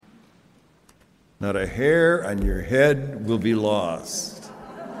Not a hair on your head will be lost.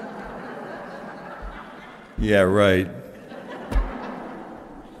 Yeah, right.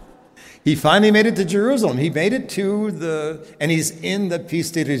 He finally made it to Jerusalem. He made it and he's in the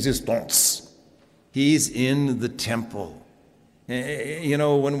Pièce de Résistance. He's in the temple. You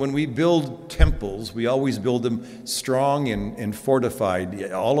know, when we build temples, we always build them strong and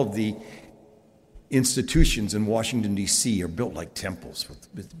fortified. All of the institutions in Washington, D.C. are built like temples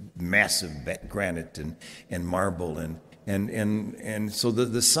with massive granite and marble. And so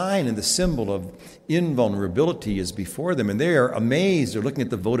the sign and the symbol of invulnerability is before them. And they are amazed. They're looking at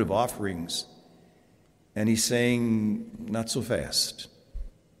the votive offerings. And he's saying, not so fast.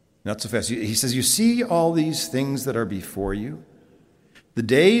 Not so fast. He says, you see all these things that are before you? The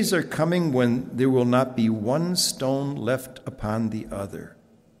days are coming when there will not be one stone left upon the other.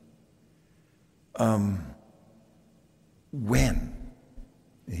 When?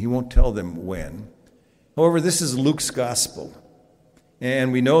 He won't tell them when. However, this is Luke's gospel.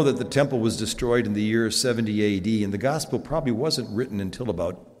 And we know that the temple was destroyed in the year 70 A.D., and the gospel probably wasn't written until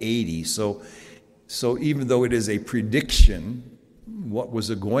about 80. So even though it is a prediction, what was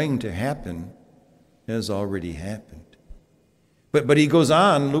going to happen has already happened. But he goes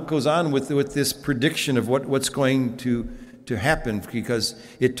on, Luke goes on with this prediction of what's going to happen, because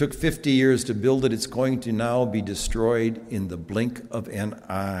it took 50 years to build it. It's going to now be destroyed in the blink of an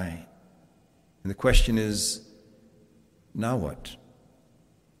eye. And the question is, now what?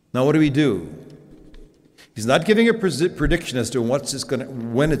 Now what do we do? He's not giving a prediction as to when it's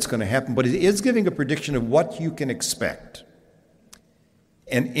going to happen, but he is giving a prediction of what you can expect.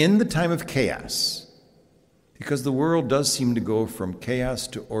 And in the time of chaos, because the world does seem to go from chaos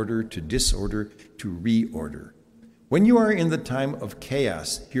to order to disorder to reorder. When you are in the time of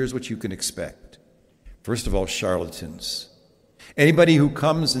chaos, here's what you can expect. First of all, charlatans. Anybody who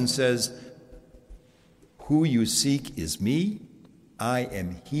comes and says, who you seek is me, I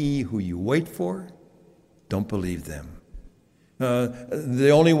am he who you wait for, don't believe them. The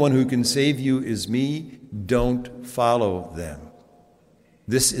only one who can save you is me, don't follow them.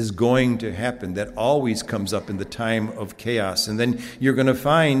 This is going to happen. That always comes up in the time of chaos. And then you're going to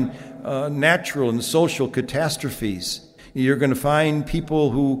find natural and social catastrophes. You're going to find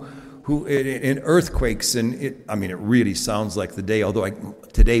people who in earthquakes, and it really sounds like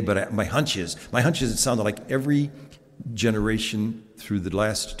my hunch is it sounded like every generation through the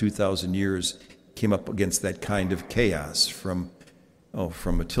last 2,000 years came up against that kind of chaos, from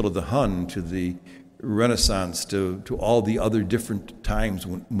Attila the Hun to the Renaissance to all the other different times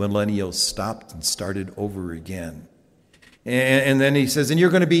when millennials stopped and started over again. And then he says, and you're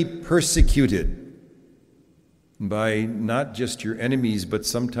going to be persecuted by not just your enemies, but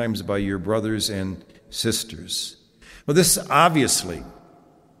sometimes by your brothers and sisters. Well, this obviously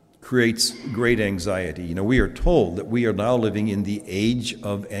creates great anxiety. You know, we are told that we are now living in the age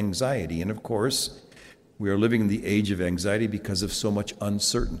of anxiety. And of course, we are living in the age of anxiety because of so much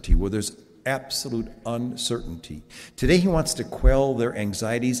uncertainty. Well, there's absolute uncertainty. Today he wants to quell their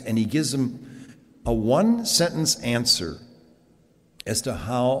anxieties, and he gives them a one-sentence answer as to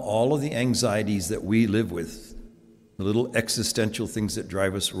how all of the anxieties that we live with, the little existential things that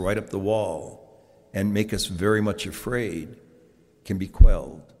drive us right up the wall and make us very much afraid, can be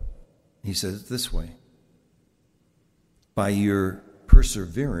quelled. He says it this way: by your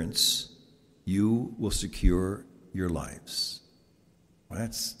perseverance, you will secure your lives. Well,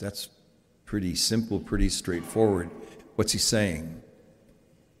 that's pretty simple, pretty straightforward. What's he saying?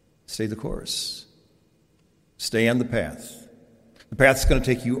 Stay the course. Stay on the path. The path's going to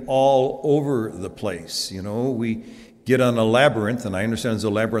take you all over the place. You know, we get on a labyrinth, and I understand there's a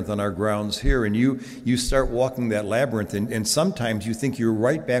labyrinth on our grounds here, and you start walking that labyrinth, and sometimes you think you're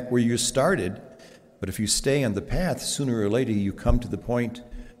right back where you started, but if you stay on the path, sooner or later you come to the point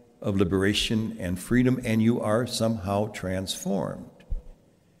of liberation and freedom, and you are somehow transformed.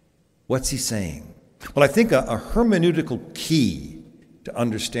 What's he saying? Well, I think a hermeneutical key to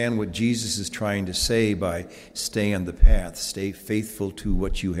understand what Jesus is trying to say by stay on the path, stay faithful to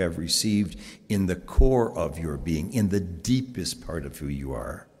what you have received in the core of your being, in the deepest part of who you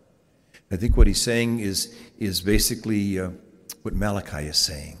are. I think what he's saying is basically what Malachi is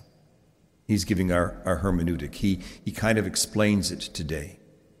saying. He's giving our hermeneutic. He kind of explains it today.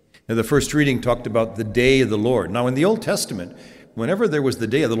 Now, the first reading talked about the day of the Lord. Now, in the Old Testament, whenever there was the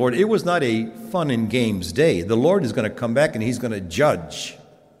day of the Lord, it was not a fun and games day. The Lord is going to come back and he's going to judge.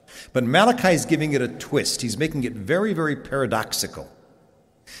 But Malachi is giving it a twist. He's making it very, very paradoxical.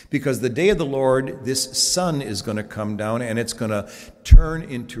 Because the day of the Lord, this sun is going to come down and it's going to turn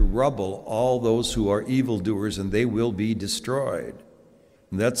into rubble all those who are evildoers, and they will be destroyed.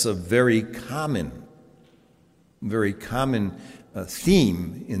 That's a very common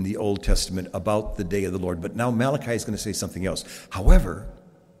theme in the Old Testament about the day of the Lord. But now Malachi is going to say something else. However,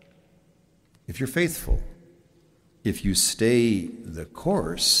 if you're faithful, if you stay the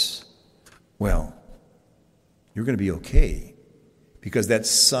course, well, you're going to be okay. Because that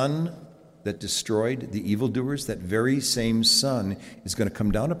sun that destroyed the evildoers, that very same sun is going to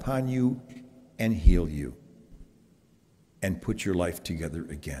come down upon you and heal you and put your life together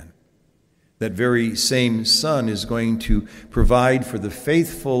again. That very same sun is going to provide for the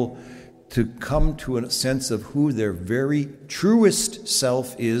faithful to come to a sense of who their very truest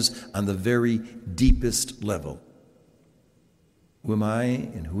self is on the very deepest level. Who am I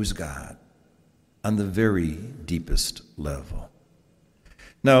and who is God? On the very deepest level.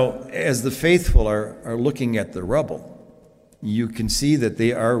 Now, as the faithful are looking at the rubble, you can see that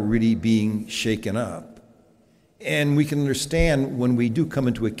they are really being shaken up. And we can understand when we do come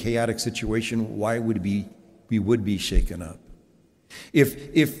into a chaotic situation, why we would be shaken up.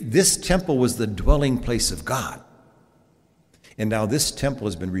 If this temple was the dwelling place of God, and now this temple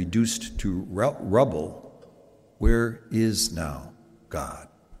has been reduced to rubble, where is now God?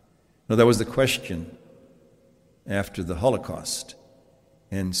 Now, that was the question after the Holocaust.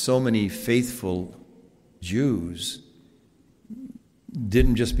 And so many faithful Jews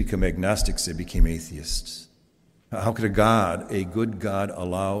didn't just become agnostics, they became atheists. How could a good God,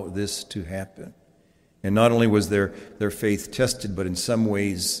 allow this to happen? And not only was their faith tested, but in some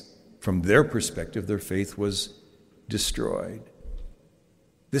ways, from their perspective, their faith was destroyed.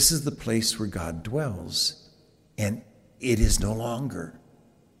 This is the place where God dwells, and it is no longer.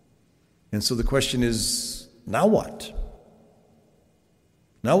 And so the question is, now what?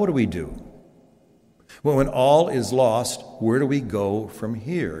 Now what do we do? Well, when all is lost, where do we go from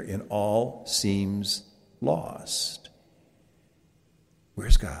here? And all seems lost.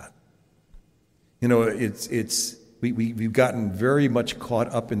 Where's God? You know, we've gotten very much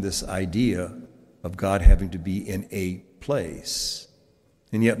caught up in this idea of God having to be in a place.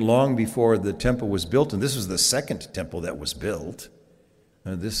 And yet long before the temple was built, and this was the second temple that was built,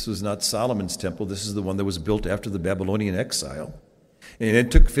 this was not Solomon's temple, this is the one that was built after the Babylonian exile. And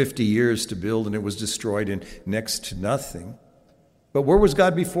it took 50 years to build, and it was destroyed in next to nothing. But where was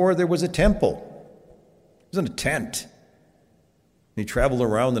God before there was a temple? It was in a tent. He traveled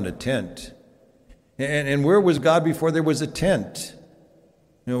around in a tent. And where was God before there was a tent?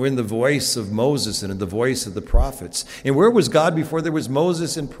 You know, in the voice of Moses and in the voice of the prophets. And where was God before there was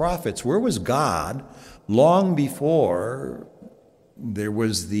Moses and prophets? Where was God long before there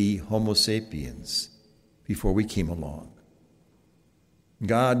was the Homo sapiens, before we came along?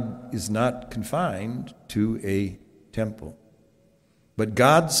 God is not confined to a temple. But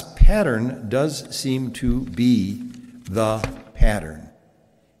God's pattern does seem to be the pattern.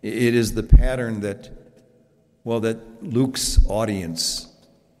 It is the pattern that Luke's audience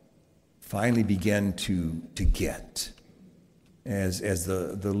finally began to get. As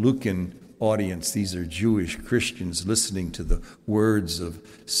the Lucan audience, these are Jewish Christians listening to the words of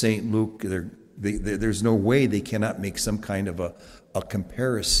St. Luke. There's no way they cannot make some kind of a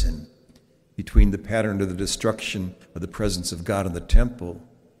comparison between the pattern of the destruction of the presence of God in the temple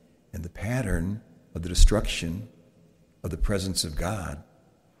and the pattern of the destruction of the presence of God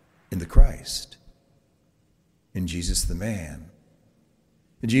in the Christ, in Jesus the man.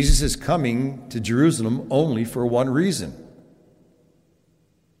 And Jesus is coming to Jerusalem only for one reason: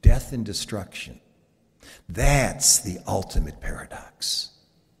 death and destruction. That's the ultimate paradox.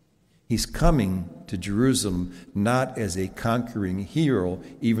 He's coming to Jerusalem not as a conquering hero,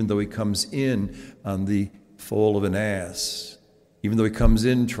 even though he comes in on the foal of an ass. Even though he comes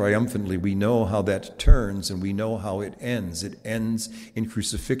in triumphantly, we know how that turns and we know how it ends. It ends in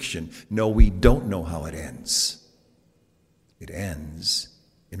crucifixion. No, we don't know how it ends. It ends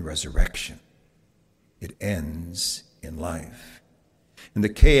in resurrection. It ends in life. And the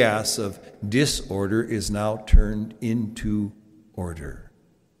chaos of disorder is now turned into order.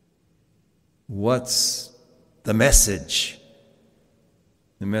 What's the message?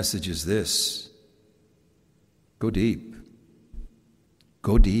 The message is this: go deep.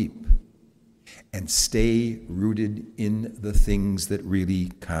 Go deep. And stay rooted in the things that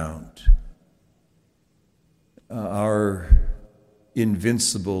really count. Our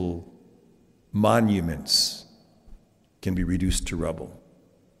invincible monuments can be reduced to rubble.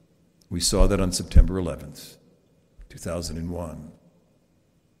 We saw that on September 11th, 2001,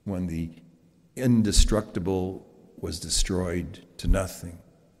 when the indestructible was destroyed to nothing.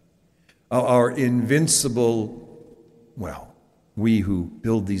 Our invincible, we who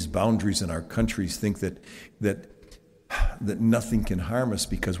build these boundaries in our countries think that that nothing can harm us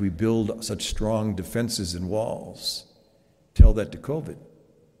because we build such strong defenses and walls. Tell that to COVID.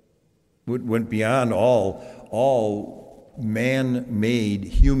 It went beyond all man-made,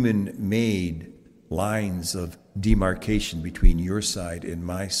 human-made lines of demarcation between your side and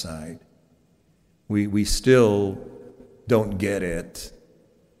my side. We still don't get it.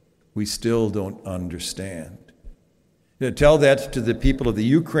 We still don't understand. Tell that to the people of the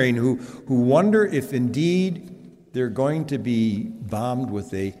Ukraine who wonder if indeed they're going to be bombed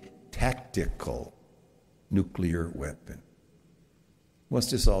with a tactical nuclear weapon.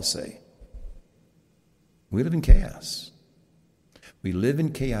 What's this all say? We live in chaos. We live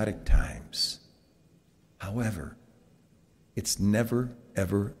in chaotic times. However, it's never,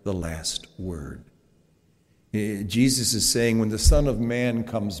 ever the last word. Jesus is saying, when the Son of Man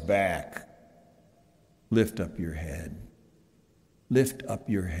comes back, lift up your head. Lift up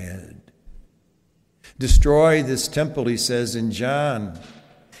your head. Destroy this temple, he says in John,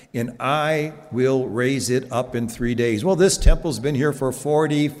 and I will raise it up in 3 days. Well, this temple's been here for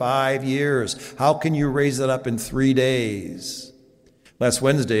 45 years. How can you raise it up in 3 days? Last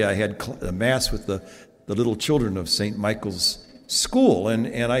Wednesday, I had a Mass with the little children of St. Michael's School,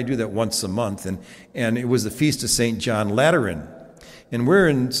 and I do that once a month, and it was the Feast of St. John Lateran. And we're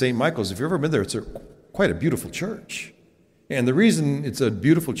in St. Michael's. If you've ever been there, it's quite a beautiful church. And the reason it's a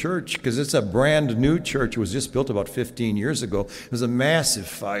beautiful church, because it's a brand new church. It was just built about 15 years ago. It was a massive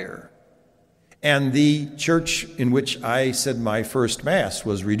fire. And the church in which I said my first Mass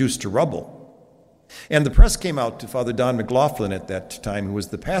was reduced to rubble. And the press came out to Father Don McLaughlin at that time, who was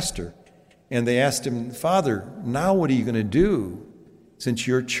the pastor. And they asked him, Father, now what are you going to do since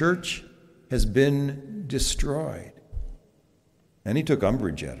your church has been destroyed? And he took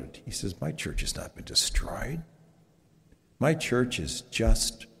umbrage at it. He says, my church has not been destroyed. My church is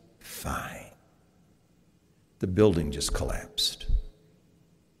just fine. The building just collapsed.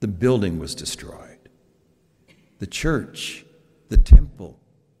 The building was destroyed. The church, the temple,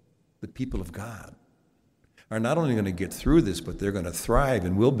 the people of God are not only going to get through this, but they're going to thrive,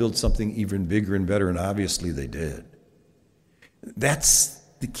 and we'll build something even bigger and better, and obviously they did. That's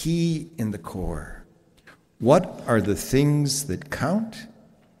the key in the core. What are the things that count,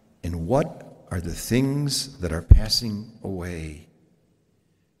 and what are the things that are passing away?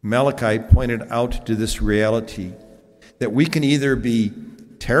 Malachi pointed out to this reality that we can either be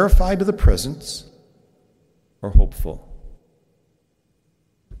terrified of the present or hopeful.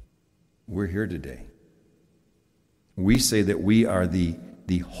 We're here today. We say that we are the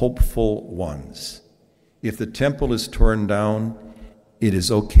hopeful ones. If the temple is torn down, it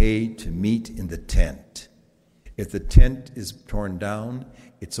is okay to meet in the tent. If the tent is torn down,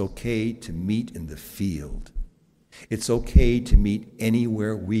 it's okay to meet in the field. It's okay to meet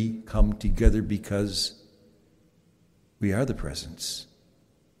anywhere we come together because we are the presence.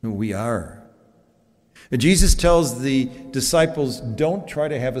 We are. And Jesus tells the disciples, don't try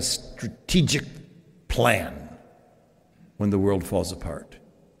to have a strategic plan when the world falls apart.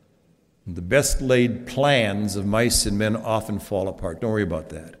 The best laid plans of mice and men often fall apart. Don't worry about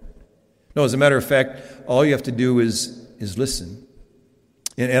that. No, as a matter of fact, all you have to do is listen.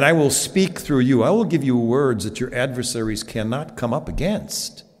 And I will speak through you. I will give you words that your adversaries cannot come up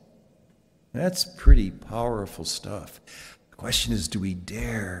against. That's pretty powerful stuff. The question is, do we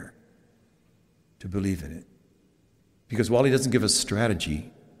dare to believe in it? Because while he doesn't give us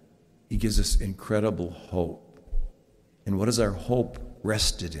strategy, he gives us incredible hope. And what is our hope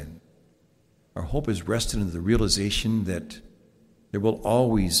rested in? Our hope is rested in the realization that there will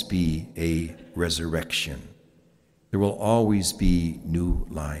always be a resurrection. There will always be new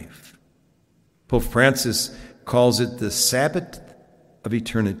life. Pope Francis calls it the Sabbath of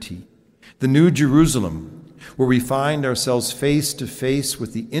eternity, the New Jerusalem, where we find ourselves face to face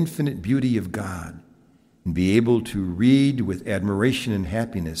with the infinite beauty of God and be able to read with admiration and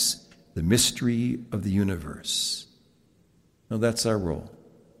happiness the mystery of the universe. Now that's our role,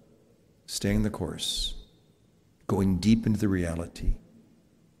 staying the course, going deep into the reality.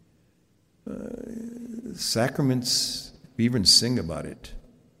 Sacraments, we even sing about it.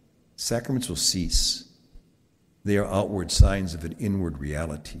 Sacraments will cease. They are outward signs of an inward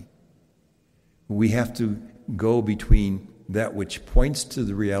reality. We have to go between that which points to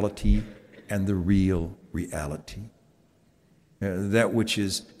the reality and the real reality. That which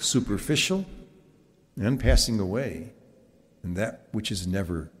is superficial and passing away, and that which is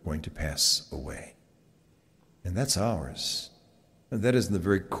never going to pass away. And that's ours. And that is in the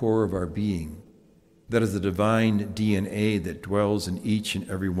very core of our being. That is the divine DNA that dwells in each and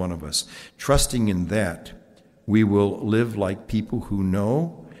every one of us. Trusting in that, we will live like people who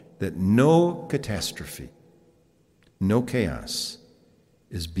know that no catastrophe, no chaos,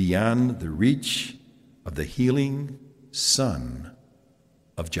 is beyond the reach of the healing Son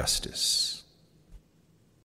of Justice.